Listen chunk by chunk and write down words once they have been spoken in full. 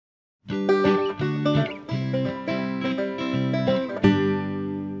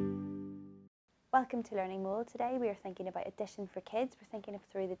Welcome to LearningMole. Today we are thinking about addition for kids. We're thinking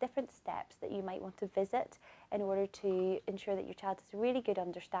through the different steps that you might want to visit in order to ensure that your child has a really good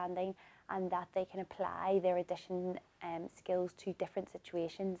understanding and that they can apply their addition skills to different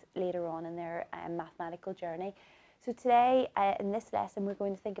situations later on in their mathematical journey. So today in this lesson we're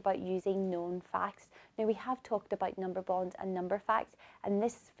going to think about using known facts. Now we have talked about number bonds and number facts, and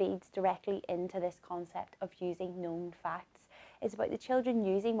this feeds directly into this concept of using known facts. It's about the children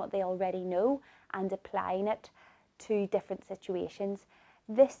using what they already know and applying it to different situations.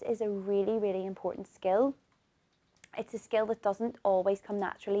 This is a really, really important skill. It's a skill that doesn't always come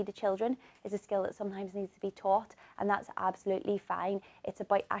naturally to children. It's a skill that sometimes needs to be taught, and that's absolutely fine. It's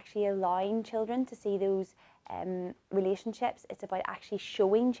about actually allowing children to see those relationships. It's about actually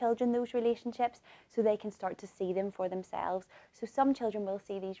showing children those relationships so they can start to see them for themselves. So some children will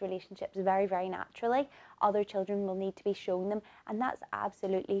see these relationships very, very naturally. Other children will need to be shown them, and that's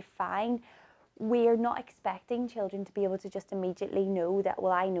absolutely fine. We're not expecting children to be able to just immediately know that,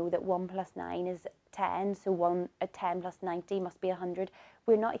 well, I know that 1 plus 9 is 10, so 10 plus 90 must be 100.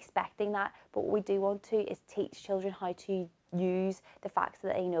 We're not expecting that, but what we do want to is teach children how to use the facts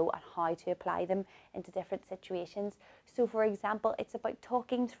that they know and how to apply them into different situations. So for example, it's about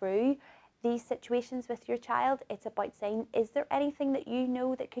talking through these situations with your child. It's about saying, is there anything that you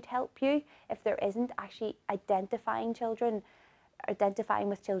know that could help you? If there isn't, actually identifying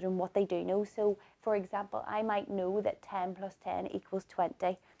with children what they do know. So for example, I might know that 10 plus 10 equals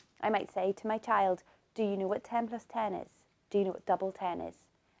 20. I might say to my child, do you know what 10 plus 10 is? Do you know what double 10 is?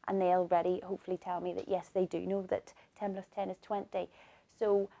 And they'll already hopefully tell me that yes, they do know that 10 plus 10 is 20.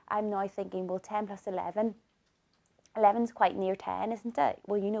 So I'm now thinking, well, 10 plus 11, 11's quite near 10, isn't it?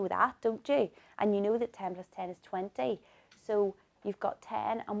 Well, you know that, don't you? And you know that 10 plus 10 is 20. So you've got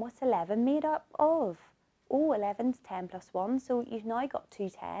 10, and what's 11 made up of? Oh, 11's 10 plus 1, so you've now got two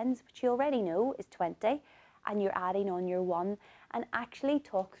 10s, which you already know is 20, and you're adding on your 1, and actually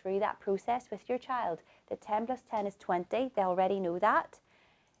talk through that process with your child. That 10 plus 10 is 20, they already know that.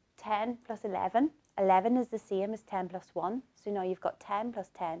 10 plus 11, 11 is the same as 10 plus 1, so now you've got 10 plus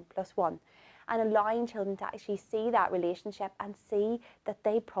 10 plus 1. And allowing children to actually see that relationship and see that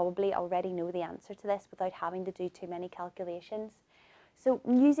they probably already know the answer to this without having to do too many calculations. So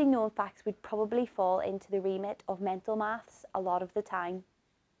using known facts would probably fall into the remit of mental maths a lot of the time.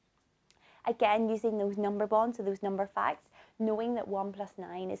 Again, using those number bonds, so those number facts, knowing that 1 plus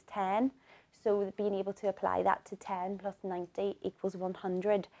 9 is 10, so being able to apply that to 10 plus 90 equals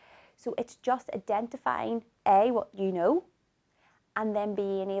 100. So it's just identifying what you know, and then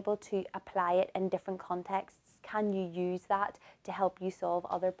being able to apply it in different contexts. Can you use that to help you solve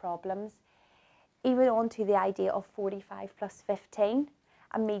other problems? Even on to the idea of 45 plus 15,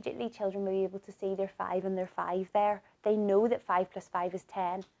 immediately children will be able to see their 5 and their 5 there. They know that 5 plus 5 is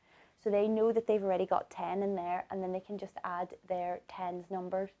 10. So they know that they've already got 10 in there, and then they can just add their 10's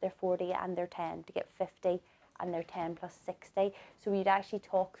numbers, their 40 and their 10 to get 50, and their 10 plus 60. So you'd actually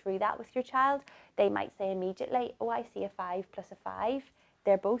talk through that with your child. They might say immediately, oh, I see a 5 plus a 5.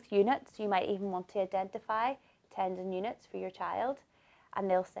 They're both units. You might even want to identify 10s and units for your child, and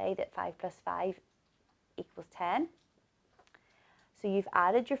they'll say that 5 plus 5 equals 10. So you've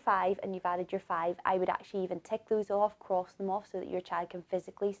added your 5 and you've added your 5. I would actually even tick those off, cross them off, so that your child can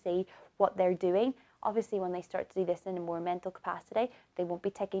physically see what they're doing. Obviously, when they start to do this in a more mental capacity, they won't be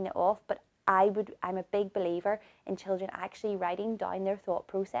ticking it off, but I'm a big believer in children actually writing down their thought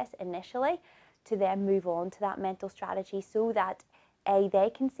process initially to then move on to that mental strategy, so that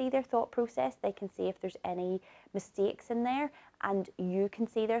they can see their thought process, they can see if there's any mistakes in there, and you can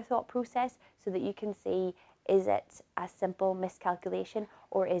see their thought process so that you can see, is it a simple miscalculation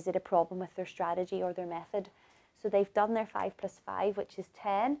or is it a problem with their strategy or their method? So they've done their 5 plus 5, which is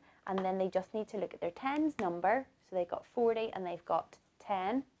 10, and then they just need to look at their 10's number. So they've got 40 and they've got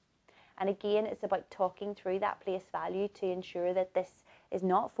 10. And again, it's about talking through that place value to ensure that this is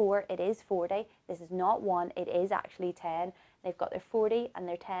not 4, it is 40. This is not 1, it is actually 10. They've got their 40 and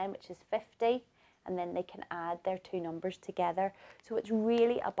their 10, which is 50. And then they can add their two numbers together. So it's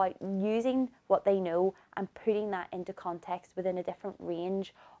really about using what they know and putting that into context within a different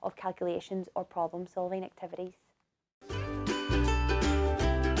range of calculations or problem solving activities.